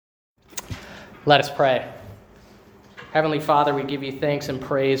Let us pray. Heavenly Father, we give you thanks and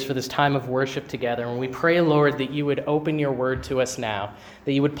praise for this time of worship together. And we pray, Lord, that you would open your word to us now,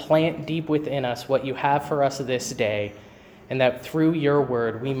 that you would plant deep within us what you have for us this day, and that through your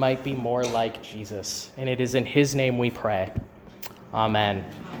word we might be more like Jesus. And it is in his name we pray. Amen.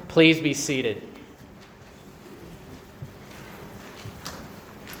 Please be seated.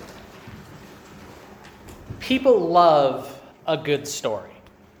 People love a good story.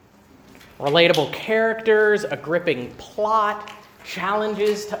 Relatable characters, a gripping plot,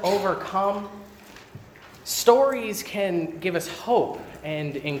 challenges to overcome. Stories can give us hope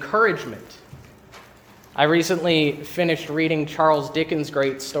and encouragement. I recently finished reading Charles Dickens'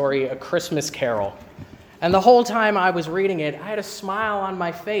 great story, A Christmas Carol. And the whole time I was reading it, I had a smile on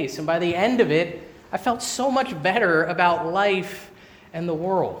my face. And by the end of it, I felt so much better about life and the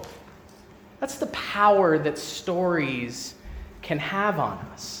world. That's the power that stories can have on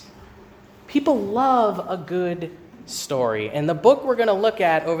us. People love a good story. And the book we're going to look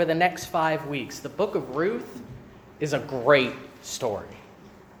at over the next 5 weeks, the book of Ruth, is a great story.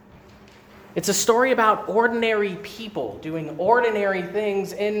 It's a story about ordinary people doing ordinary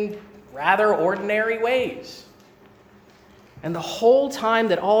things in rather ordinary ways. And the whole time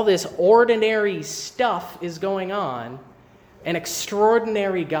that all this ordinary stuff is going on, an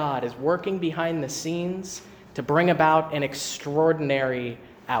extraordinary God is working behind the scenes to bring about an extraordinary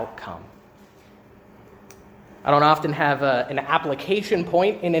outcome. I don't often have an application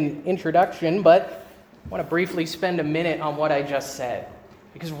point in an introduction, but I want to briefly spend a minute on what I just said.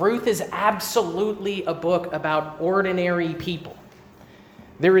 Because Ruth is absolutely a book about ordinary people.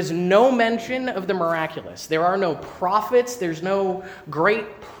 There is no mention of the miraculous. There are no prophets. There's no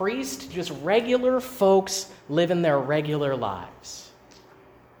great priest. Just regular folks living their regular lives.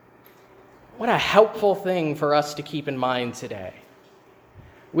 What a helpful thing for us to keep in mind today.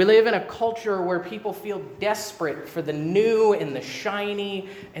 We live in a culture where people feel desperate for the new and the shiny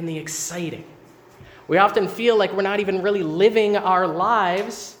and the exciting. We often feel like we're not even really living our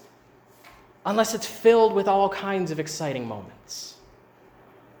lives unless it's filled with all kinds of exciting moments.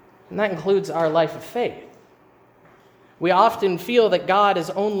 And that includes our life of faith. We often feel that God is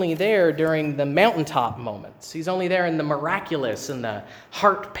only there during the mountaintop moments. He's only there in the miraculous and the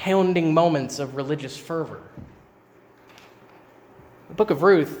heart-pounding moments of religious fervor. The book of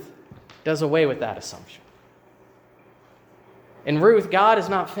Ruth does away with that assumption. In Ruth, God is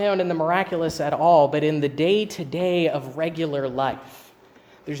not found in the miraculous at all, but in the day-to-day of regular life.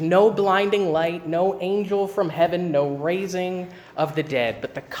 There's no blinding light, no angel from heaven, no raising of the dead,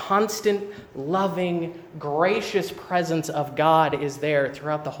 but the constant, loving, gracious presence of God is there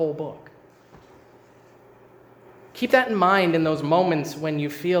throughout the whole book. Keep that in mind in those moments when you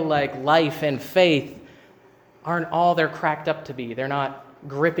feel like life and faith aren't all they're cracked up to be. They're not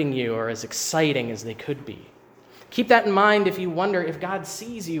gripping you or as exciting as they could be. Keep that in mind if you wonder if God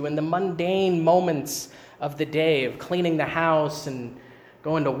sees you in the mundane moments of the day of cleaning the house and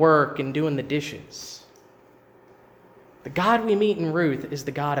going to work and doing the dishes. The God we meet in Ruth is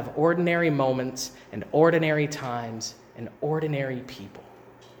the God of ordinary moments and ordinary times and ordinary people.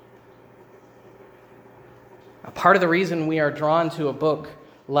 A part of the reason we are drawn to a book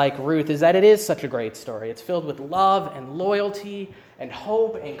like Ruth is that it is such a great story. It's filled with love and loyalty and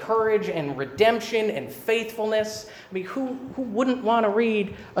hope and courage and redemption and faithfulness. I mean, who wouldn't want to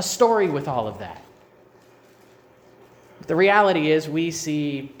read a story with all of that? The reality is we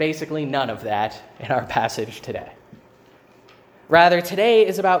see basically none of that in our passage today. Rather, today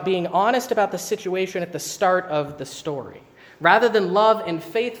is about being honest about the situation at the start of the story. Rather than love and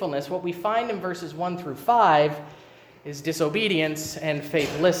faithfulness, what we find in verses 1 through 5 is disobedience and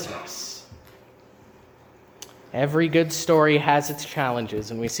faithlessness. Every good story has its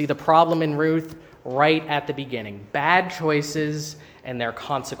challenges, and we see the problem in Ruth right at the beginning. Bad choices and their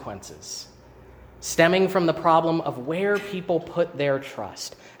consequences, stemming from the problem of where people put their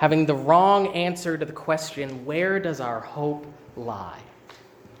trust, having the wrong answer to the question, where does our hope lie?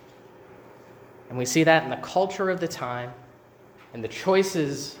 And we see that in the culture of the time, in the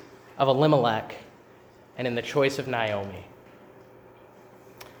choices of Elimelech, and in the choice of Naomi.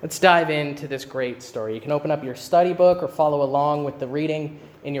 Let's dive into this great story. You can open up your study book or follow along with the reading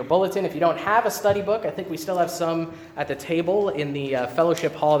in your bulletin. If you don't have a study book, I think we still have some at the table in the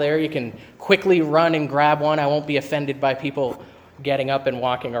fellowship hall there. You can quickly run and grab one. I won't be offended by people getting up and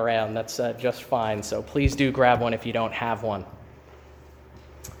walking around. That's just fine. So please do grab one if you don't have one.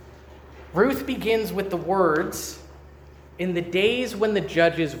 Ruth begins with the words, "In the days when the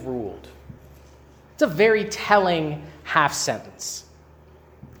judges ruled." It's a very telling half sentence.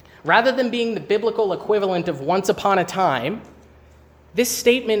 Rather than being the biblical equivalent of once upon a time, This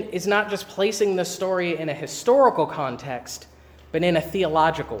statement is not just placing the story in a historical context, but in a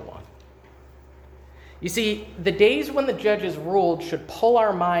theological one. You see, the days when the judges ruled should pull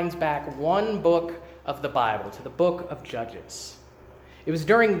our minds back one book of the Bible, to the book of Judges. It was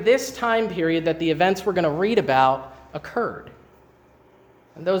during this time period that the events we're going to read about occurred.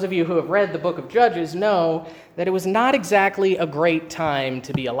 And those of you who have read the book of Judges know that it was not exactly a great time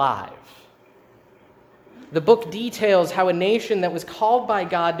to be alive. The book details how a nation that was called by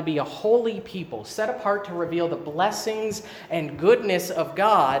God to be a holy people, set apart to reveal the blessings and goodness of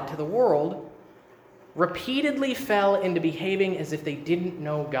God to the world, repeatedly fell into behaving as if they didn't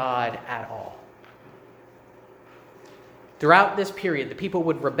know God at all. Throughout this period, the people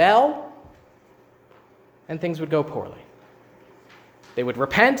would rebel and things would go poorly. They would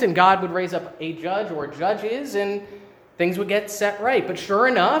repent and God would raise up a judge or judges and things would get set right. But sure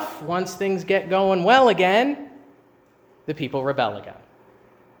enough, once things get going well again, the people rebel again.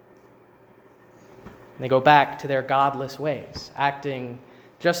 They go back to their godless ways, acting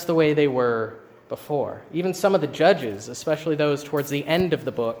just the way they were before. Even some of the judges, especially those towards the end of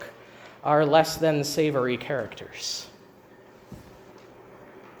the book, are less than savory characters.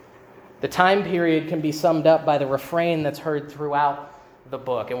 The time period can be summed up by the refrain that's heard throughout the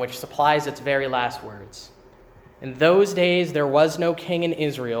book, and which supplies its very last words. In those days there was no king in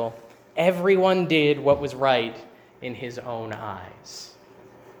Israel. Everyone did what was right in his own eyes.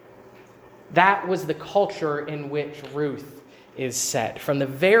 That was the culture in which Ruth is set. From the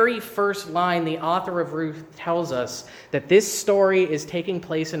very first line, the author of Ruth tells us that this story is taking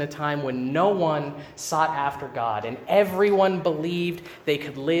place in a time when no one sought after God, and everyone believed they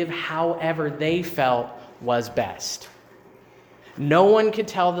could live however they felt was best. No one could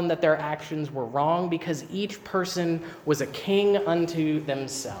tell them that their actions were wrong because each person was a king unto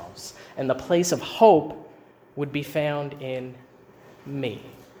themselves, and the place of hope would be found in me,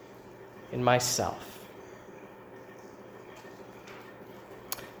 in myself.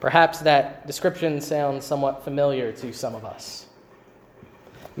 Perhaps that description sounds somewhat familiar to some of us.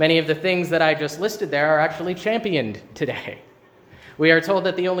 Many of the things that I just listed there are actually championed today. We are told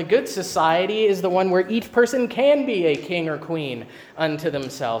that the only good society is the one where each person can be a king or queen unto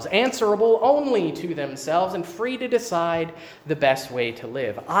themselves, answerable only to themselves and free to decide the best way to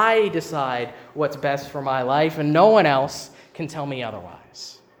live. I decide what's best for my life, and no one else can tell me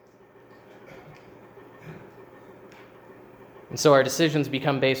otherwise. And so our decisions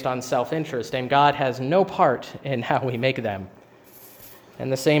become based on self-interest, and God has no part in how we make them.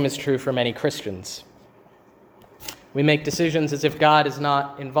 And the same is true for many Christians. We make decisions as if God is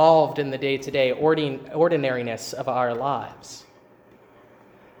not involved in the day-to-day ordinariness of our lives.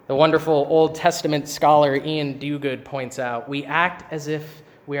 The wonderful Old Testament scholar Ian Duguid points out, we act as if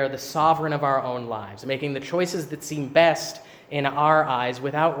we are the sovereign of our own lives, making the choices that seem best in our eyes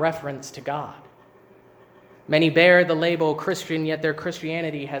without reference to God. Many bear the label Christian, yet their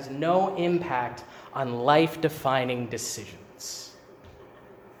Christianity has no impact on life-defining decisions.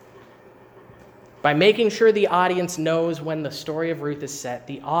 By making sure the audience knows when the story of Ruth is set,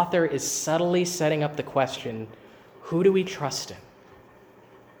 the author is subtly setting up the question, who do we trust in?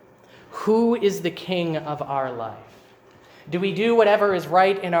 Who is the king of our life? Do we do whatever is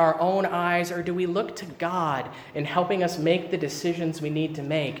right in our own eyes, or do we look to God in helping us make the decisions we need to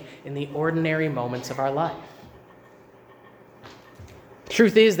make in the ordinary moments of our life? The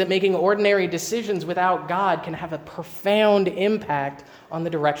truth is that making ordinary decisions without God can have a profound impact on the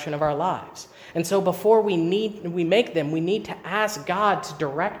direction of our lives. And so before we make them, we need to ask God to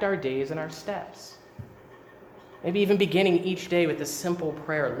direct our days and our steps. Maybe even beginning each day with a simple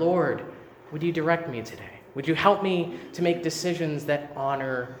prayer, Lord, would you direct me today? Would you help me to make decisions that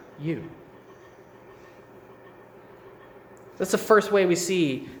honor you? That's the first way we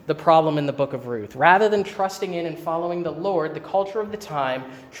see the problem in the book of Ruth. Rather than trusting in and following the Lord, the culture of the time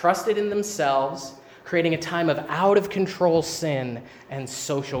trusted in themselves, creating a time of out-of-control sin and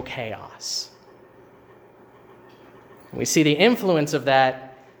social chaos. We see the influence of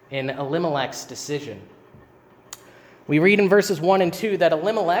that in Elimelech's decision. We read in verses 1 and 2 that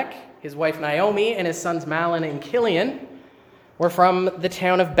Elimelech, his wife Naomi, and his sons Mahlon and Chilion were from the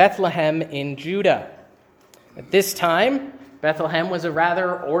town of Bethlehem in Judah. At this time, Bethlehem was a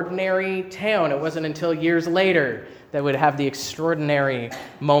rather ordinary town. It wasn't until years later that would have the extraordinary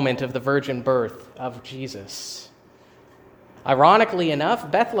moment of the virgin birth of Jesus. Ironically enough,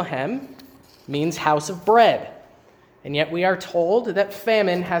 Bethlehem means house of bread, and yet we are told that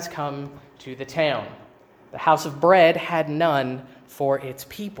famine has come to the town. The house of bread had none for its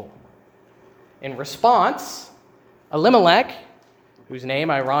people. In response, Elimelech, whose name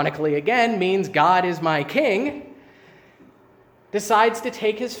ironically again means God is my king, decides to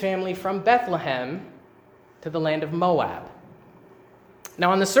take his family from Bethlehem to the land of Moab.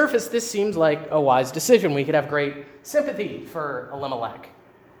 Now, on the surface, this seems like a wise decision. We could have great sympathy for Elimelech.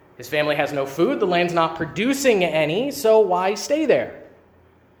 His family has no food, the land's not producing any, so why stay there?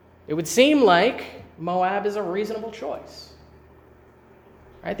 It would seem like Moab is a reasonable choice.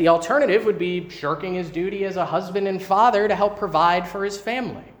 Right? The alternative would be shirking his duty as a husband and father to help provide for his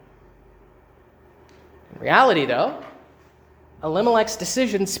family. In reality, though, Elimelech's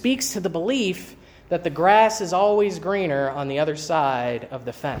decision speaks to the belief that the grass is always greener on the other side of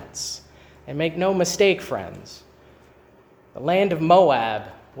the fence. And make no mistake, friends, the land of Moab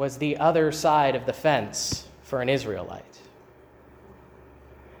was the other side of the fence for an Israelite.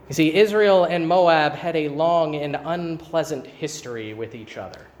 You see, Israel and Moab had a long and unpleasant history with each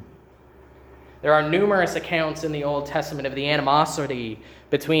other. There are numerous accounts in the Old Testament of the animosity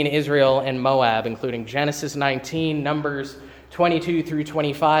between Israel and Moab, including Genesis 19, Numbers 22 through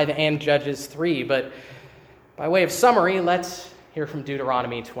 25, and Judges 3. But by way of summary, let's hear from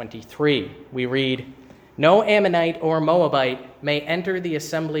Deuteronomy 23. We read, "No Ammonite or Moabite may enter the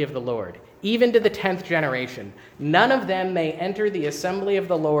assembly of the Lord, even to the 10th generation. None of them may enter the assembly of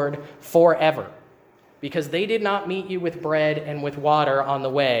the Lord forever, because they did not meet you with bread and with water on the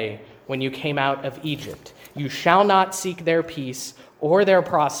way when you came out of Egypt. You shall not seek their peace or their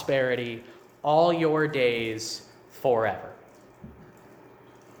prosperity all your days forever."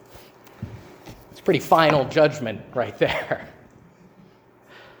 It's a pretty final judgment right there.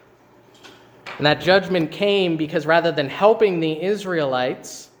 And that judgment came because rather than helping the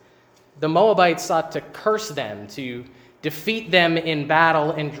Israelites, the Moabites sought to curse them, to defeat them in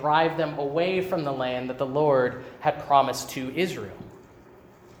battle and drive them away from the land that the Lord had promised to Israel.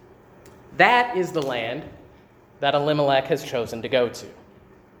 That is the land that Elimelech has chosen to go to.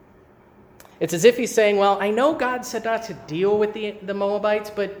 It's as if he's saying, well, I know God said not to deal with the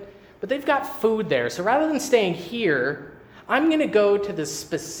Moabites, but they've got food there. So rather than staying here, I'm going to go to the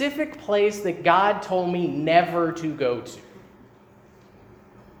specific place that God told me never to go to.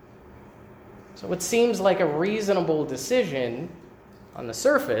 So what seems like a reasonable decision on the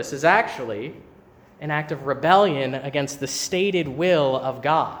surface is actually an act of rebellion against the stated will of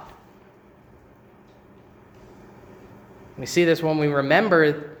God. We see this when we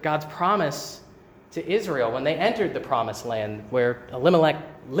remember God's promise to Israel when they entered the promised land where Elimelech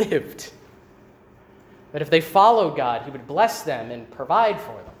lived. That if they followed God, he would bless them and provide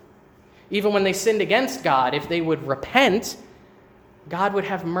for them. Even when they sinned against God, if they would repent, God would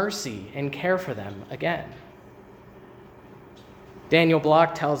have mercy and care for them again. Daniel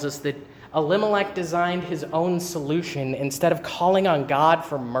Block tells us that Elimelech designed his own solution instead of calling on God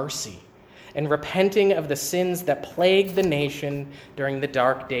for mercy and repenting of the sins that plagued the nation during the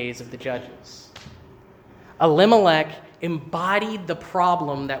dark days of the judges. Elimelech embodied the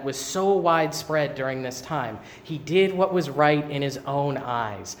problem that was so widespread during this time. He did what was right in his own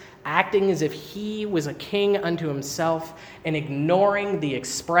eyes, acting as if he was a king unto himself and ignoring the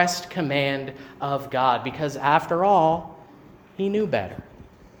expressed command of God, because after all, he knew better.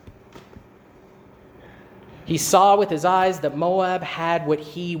 He saw with his eyes that Moab had what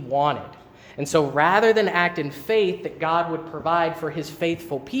he wanted. And so rather than act in faith that God would provide for his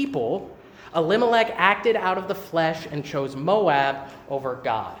faithful people, Elimelech acted out of the flesh and chose Moab over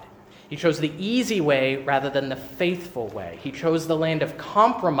God. He chose the easy way rather than the faithful way. He chose the land of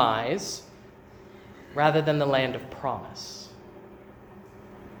compromise rather than the land of promise.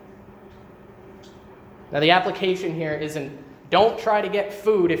 Now, the application here isn't don't try to get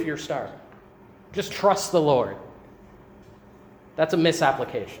food if you're starving. Just trust the Lord. That's a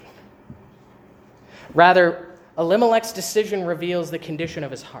misapplication. Rather, Elimelech's decision reveals the condition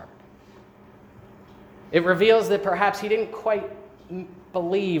of his heart. It reveals that perhaps he didn't quite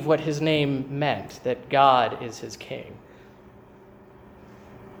believe what his name meant, that God is his king.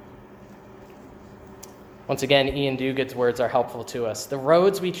 Once again, Ian Duguid's words are helpful to us. The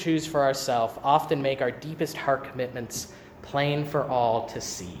roads we choose for ourselves often make our deepest heart commitments plain for all to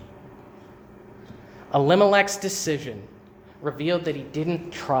see. Elimelech's decision revealed that he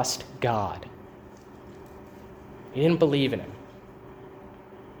didn't trust God. He didn't believe in him.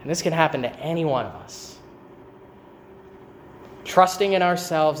 And this can happen to any one of us. Trusting in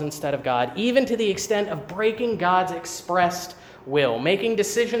ourselves instead of God, even to the extent of breaking God's expressed will, making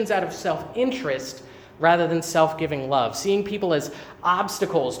decisions out of self-interest rather than self-giving love, seeing people as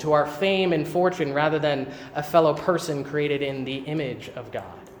obstacles to our fame and fortune rather than a fellow person created in the image of God.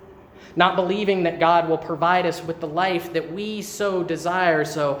 Not believing that God will provide us with the life that we so desire,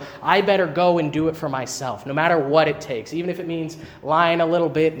 so I better go and do it for myself, no matter what it takes, even if it means lying a little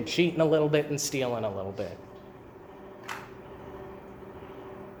bit and cheating a little bit and stealing a little bit.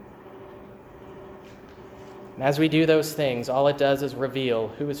 And as we do those things, all it does is reveal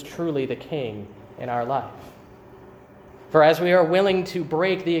who is truly the king in our life. For as we are willing to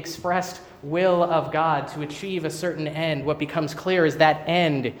break the expressed will of God to achieve a certain end, what becomes clear is that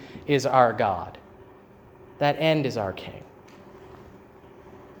end is our God. That end is our king.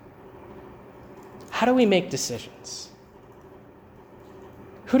 How do we make decisions?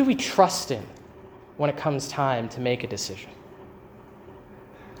 Who do we trust in when it comes time to make a decision?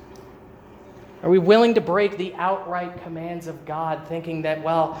 Are we willing to break the outright commands of God, thinking that,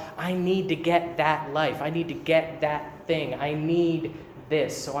 well, I need to get that life, I need to get that thing, I need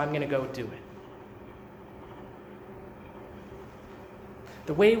this, so I'm going to go do it?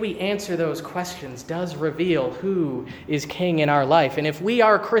 The way we answer those questions does reveal who is king in our life. And if we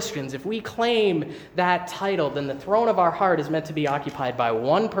are Christians, if we claim that title, then the throne of our heart is meant to be occupied by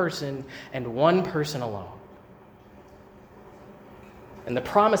one person and one person alone. And the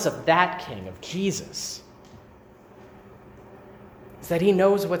promise of that king, of Jesus, is that he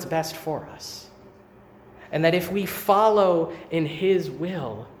knows what's best for us. And that if we follow in his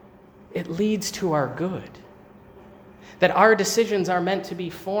will, it leads to our good. That our decisions are meant to be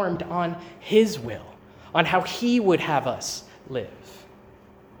formed on his will, on how he would have us live.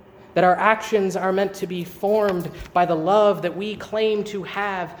 That our actions are meant to be formed by the love that we claim to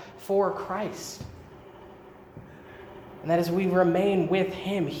have for Christ. And that as we remain with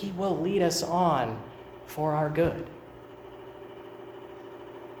him, he will lead us on for our good.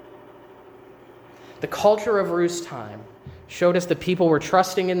 The culture of Ruth's time showed us that people were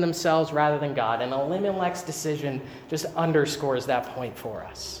trusting in themselves rather than God, and Elimelech's decision just underscores that point for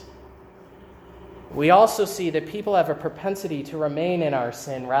us. We also see that people have a propensity to remain in our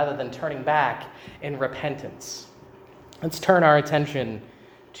sin rather than turning back in repentance. Let's turn our attention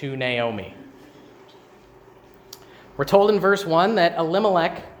to Naomi. We're told in verse 1 that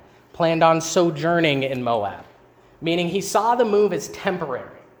Elimelech planned on sojourning in Moab, meaning he saw the move as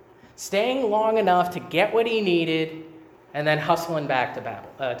temporary, staying long enough to get what he needed and then hustling back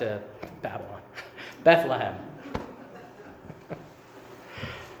to Bethlehem.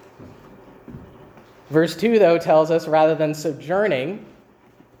 Verse 2, though, tells us rather than sojourning,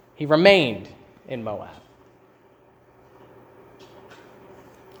 he remained in Moab.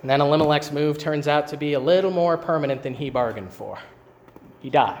 And then Elimelech's move turns out to be a little more permanent than he bargained for.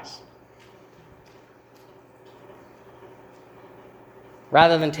 He dies.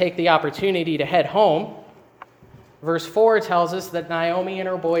 Rather than take the opportunity to head home, verse 4 tells us that Naomi and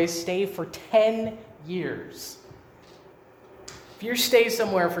her boys stay for 10 years. If you stay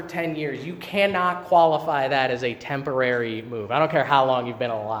somewhere for 10 years, you cannot qualify that as a temporary move. I don't care how long you've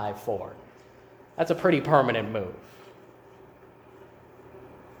been alive for. That's a pretty permanent move.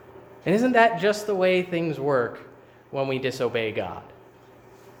 And isn't that just the way things work when we disobey God?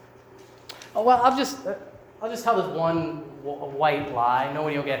 Oh, well, I'll just tell this one white lie.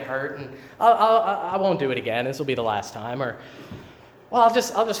 Nobody will get hurt, and I won't do it again. This will be the last time. Or, well, I'll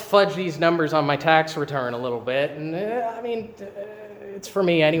just fudge these numbers on my tax return a little bit, and it's for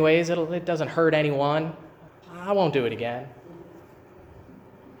me anyways. It doesn't hurt anyone. I won't do it again.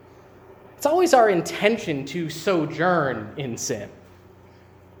 It's always our intention to sojourn in sin.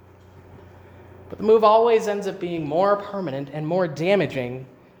 But the move always ends up being more permanent and more damaging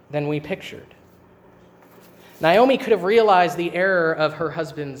than we pictured. Naomi could have realized the error of her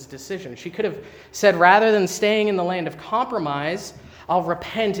husband's decision. She could have said, rather than staying in the land of compromise, I'll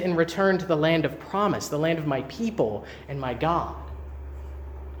repent and return to the land of promise, the land of my people and my God.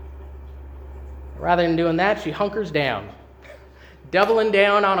 Rather than doing that, she hunkers down, doubling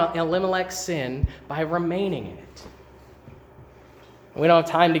down on Elimelech's sin by remaining in it. We don't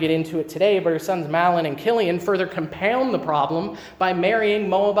have time to get into it today, but her sons Mahlon and Chilion further compound the problem by marrying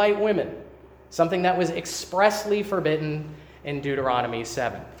Moabite women, something that was expressly forbidden in Deuteronomy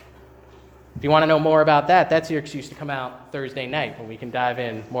 7. If you want to know more about that, that's your excuse to come out Thursday night when we can dive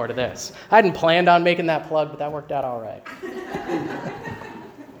in more to this. I hadn't planned on making that plug, but that worked out all right.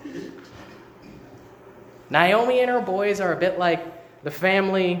 Naomi and her boys are a bit like the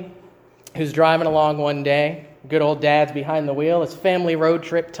family who's driving along one day. Good old dad's behind the wheel. It's family road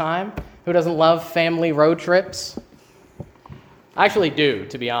trip time. Who doesn't love family road trips? I actually do,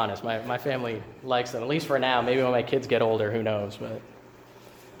 to be honest. My family likes them, at least for now. Maybe when my kids get older, who knows. But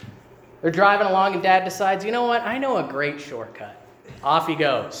they're driving along and Dad decides, you know what? I know a great shortcut. Off he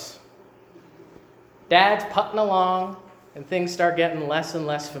goes. Dad's putting along and things start getting less and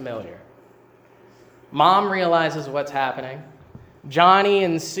less familiar. Mom realizes what's happening. Johnny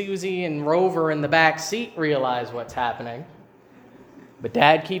and Susie and Rover in the back seat realize what's happening. But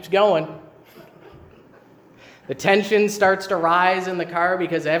Dad keeps going. The tension starts to rise in the car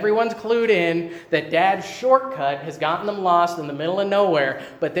because everyone's clued in that Dad's shortcut has gotten them lost in the middle of nowhere,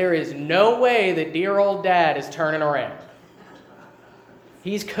 but there is no way that dear old Dad is turning around.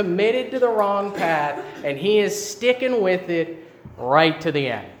 He's committed to the wrong path, and he is sticking with it right to the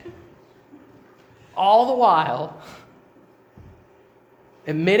end. All the while,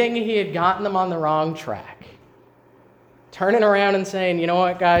 admitting he had gotten them on the wrong track. Turning around and saying, you know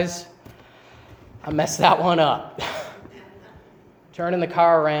what, guys? I messed that one up. Turning the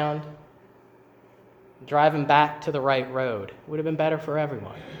car around, driving back to the right road. Would have been better for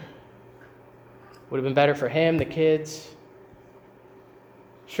everyone. Would have been better for him, the kids.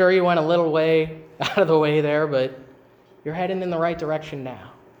 Sure, you went a little way out of the way there, but you're heading in the right direction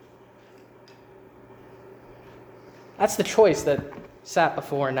now. That's the choice that sat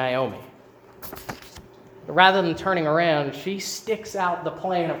before Naomi. Rather than turning around, she sticks out the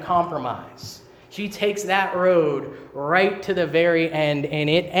plane of compromise. She takes that road right to the very end, and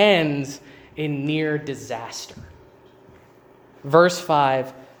it ends in near disaster. Verse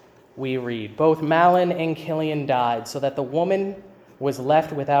 5, we read, both Mahlon and Chilion died, so that the woman was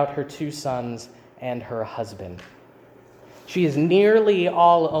left without her 2 sons and her husband. She is nearly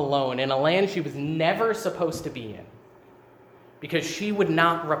all alone in a land she was never supposed to be in, because she would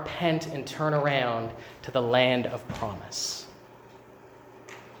not repent and turn around to the land of promise.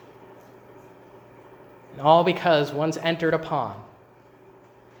 And all because, once entered upon,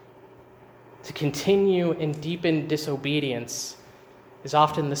 to continue in deepened disobedience is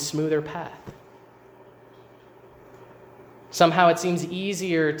often the smoother path. Somehow it seems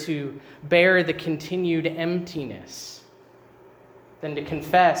easier to bear the continued emptiness than to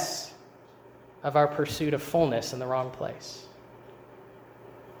confess of our pursuit of fullness in the wrong place.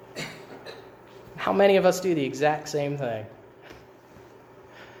 How many of us do the exact same thing?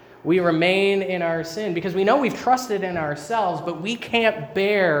 We remain in our sin because we know we've trusted in ourselves, but we can't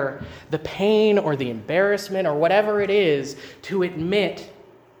bear the pain or the embarrassment or whatever it is to admit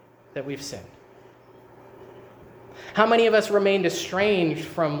that we've sinned. How many of us remained estranged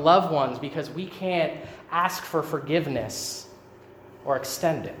from loved ones because we can't ask for forgiveness or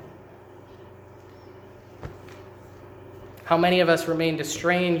extend it? How many of us remained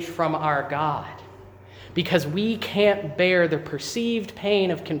estranged from our God because we can't bear the perceived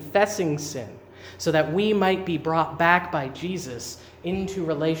pain of confessing sin so that we might be brought back by Jesus into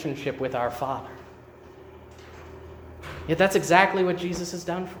relationship with our Father? Yet that's exactly what Jesus has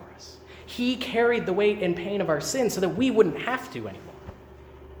done for us. He carried the weight and pain of our sin so that we wouldn't have to anymore.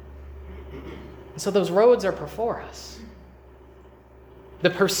 And so those roads are before us. The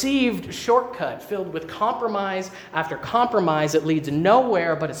perceived shortcut filled with compromise after compromise that leads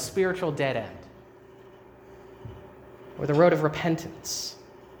nowhere but a spiritual dead end. Or the road of repentance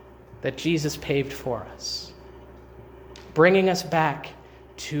that Jesus paved for us, bringing us back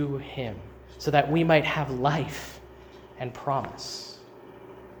to him so that we might have life and promise.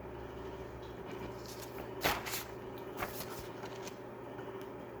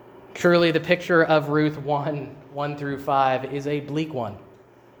 Surely the picture of Ruth 1 through 5 is a bleak one,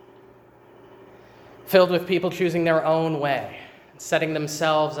 filled with people choosing their own way, setting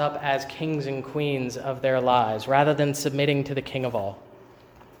themselves up as kings and queens of their lives, rather than submitting to the King of all.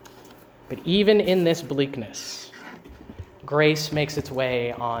 But even in this bleakness, grace makes its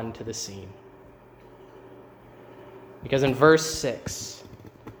way onto the scene. Because in verse 6,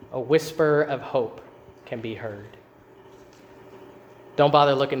 a whisper of hope can be heard. Don't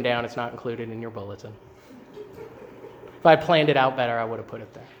bother looking down, it's not included in your bulletin. If I planned it out better, I would have put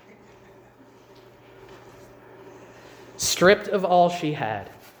it there. Stripped of all she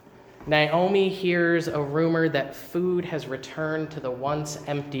had, Naomi hears a rumor that food has returned to the once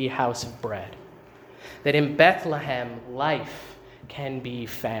empty house of bread, that in Bethlehem life can be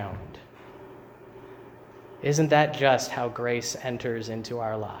found. Isn't that just how grace enters into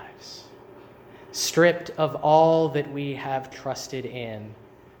our lives? Stripped of all that we have trusted in,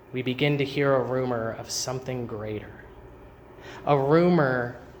 we begin to hear a rumor of something greater, a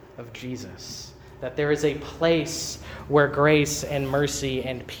rumor of Jesus. That there is a place where grace and mercy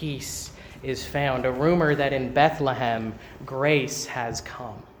and peace is found. A rumor that in Bethlehem, grace has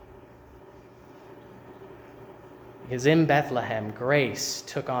come. Because in Bethlehem, grace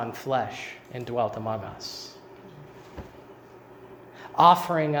took on flesh and dwelt among us,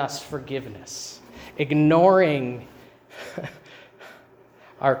 offering us forgiveness, ignoring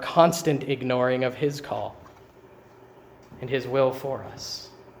our constant ignoring of his call and his will for us,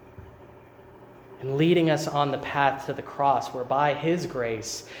 and leading us on the path to the cross, where by his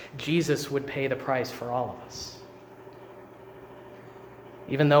grace, Jesus would pay the price for all of us.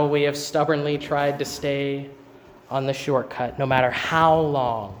 Even though we have stubbornly tried to stay on the shortcut, no matter how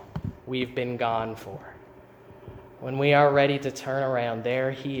long we've been gone for. When we are ready to turn around,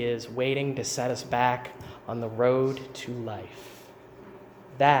 there he is waiting to set us back on the road to life.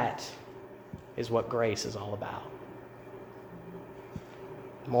 That is what grace is all about.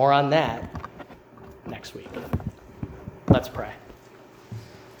 More on that next week. Let's pray.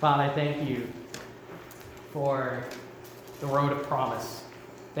 Father, I thank you for the road of promise.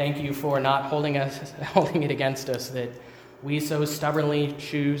 Thank you for not holding it against us that we so stubbornly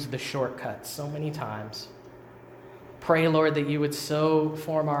choose the shortcut so many times. Pray, Lord, that you would so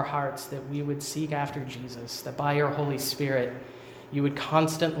form our hearts that we would seek after Jesus, that by your Holy Spirit you would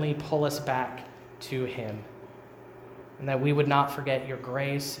constantly pull us back to him, and that we would not forget your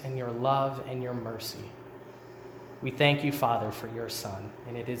grace and your love and your mercy. We thank you, Father, for your Son,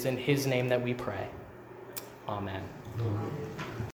 and it is in his name that we pray. Amen.